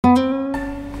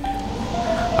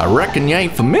I reckon you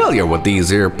ain't familiar with these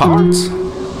here parts.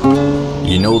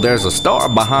 You know there's a star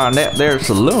behind that there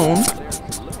saloon.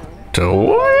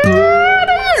 20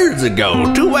 years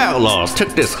ago, 2 outlaws took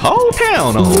this whole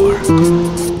town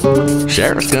over.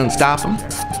 Sheriffs couldn't stop them.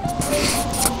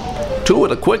 2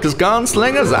 of the quickest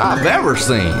gunslingers I've ever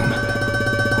seen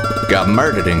got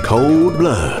murdered in cold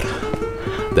blood.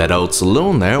 That old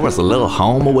saloon there was a little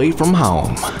home away from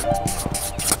home.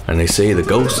 And they say the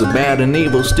ghosts of bad and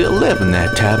evil still live in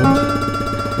that tavern.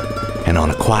 And on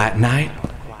a quiet night,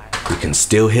 you can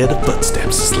still hear the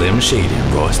footsteps of Slim Shady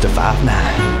and Royster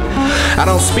 5'9". I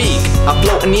don't speak, I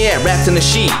float in the air wrapped in a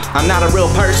sheet. I'm not a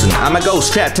real person, I'm a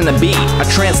ghost trapped in a beat. I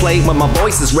translate when my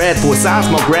voice is read for a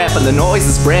seismograph, and the noise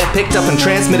is bred, picked up and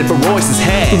transmitted for Royce's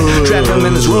head. Trapped him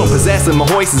in his room, possessing my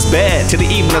Royce's bed. To the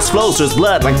evilness flows through his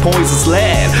blood like poisonous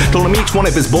lead. Told him each one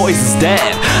of his boys is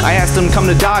dead. I asked him to come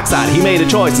to dark side, he made a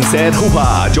choice and said,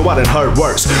 hoo-ha, Joe, I done heard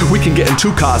worse. We can get in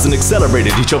 2 cars and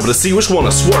accelerated each other to see which one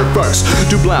will swerve first.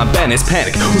 Do blind bandits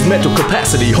panic, whose mental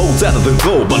capacity holds out of the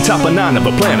globe on top of 9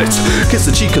 other planets. Kiss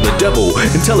the cheek of the devil,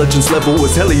 intelligence level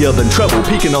is hellier than treble.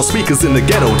 Peeking on speakers in the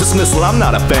ghetto, dismissal, I'm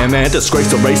not a fan man.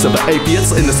 Disgrace a race of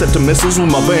atheists, intercepting missiles with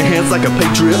my bare hands like a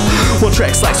patriot. 1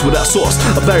 track slice without source,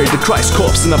 I buried the Christ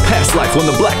corpse in a past life when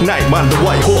the Black Knight minded the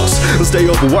white horse. And stay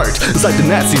overworked, it's like the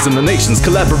Nazis and the nations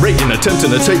collaborating,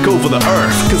 attempting to take over the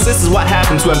earth. Cause this is what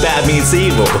happens when bad meets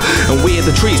evil. And we're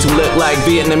the trees who look like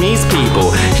Vietnamese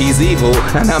people. He's evil,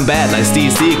 and I'm bad like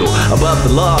Steve Seagal. Above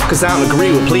the law, cause I don't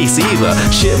agree with police either.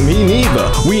 Shit, me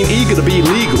neither, we ain't eager to be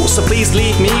legal. So please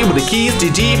leave me with the keys to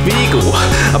Jeep Eagle.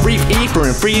 A brief ether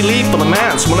and free lethal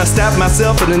amounts when I stab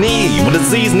myself in the knee with a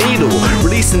disease needle.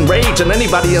 Releasing rage on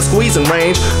anybody in squeezing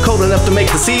range. Cold enough to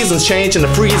make the seasons change in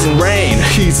the freezing rain.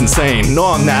 He's insane, no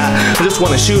I'm not. I just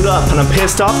wanna shoot up and I'm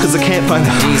pissed off cause I can't find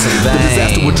the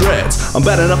disaster with dreads. I'm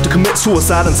bad enough to commit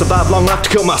suicide and survive long enough to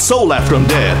kill my soul after I'm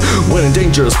dead. When in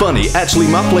danger is funny, actually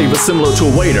my flavor's similar to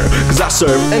a waiter, cause I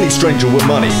serve any stranger with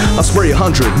money. I spray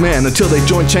 100 men until they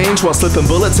join change while slipping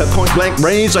bullets at point blank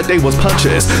range like they was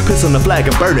punches. Piss on the flag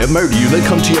and burn it, murder you, then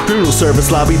come to your funeral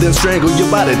service lobby, then strangle your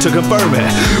body to confirm it.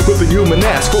 Whipping human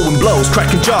ass, throwing blows,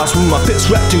 cracking jaws with my fists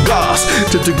wrapped in gauze.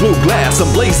 Tipped glue glass,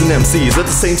 I'm blazing MCs, at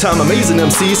the same time amazing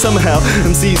MCs. Somehow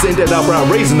MCs ain't that outright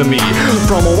raising to me.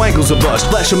 Promo angles are bust,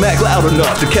 flash a Mac loud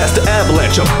enough to cast an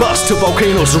avalanche, a bust till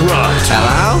volcanoes erupt.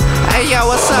 Hello? Hey yo,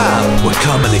 what's up? We're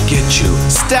coming to get you.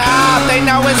 Stop, they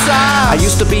know what's up. I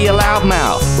used to be a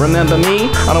loudmouth, remember me?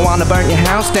 I don't wanna burn your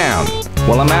house down.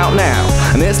 Well, I'm out now,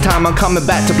 and this time I'm coming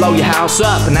back to blow your house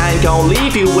up. And I ain't gonna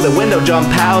leave you with a window jump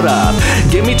out of.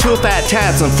 Give me 2 fat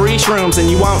tabs and free shrooms, and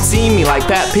you won't see me like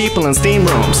fat people in steam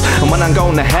rooms. And when I'm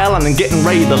going to hell and I'm getting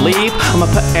ready to leave,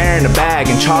 I'ma put air in a bag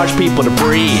and charge people to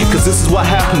breathe. Cause this is what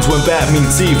happens when bad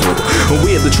meets evil. When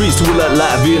we at the trees to let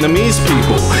like Vietnamese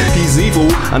people. He's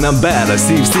evil, and I'm bad like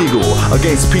Steve Seagal.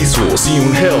 Against peaceful, see you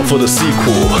in hell for the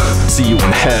sequel. See you in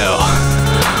hell,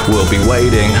 we'll be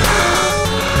waiting.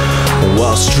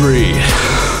 Wall Street,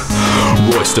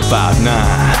 Royster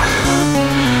 5'9".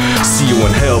 See you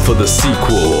in hell for the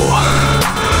sequel.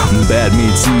 Bad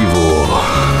meets evil.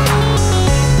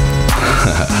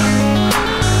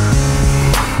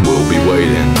 We'll be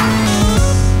waiting.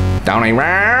 Downy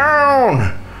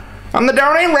round. I'm the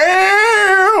Downy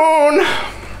round.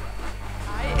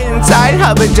 Inside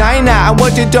her vagina, and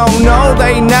what you don't know,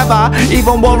 they never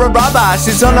even wore a rubber.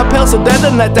 She's on a pill so they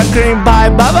don't let the cream pie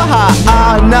bubble her.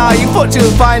 Oh no, you thought you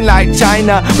were fine like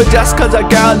China, but just cause a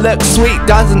girl looks sweet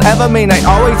doesn't ever mean they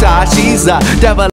always are. She's a devil.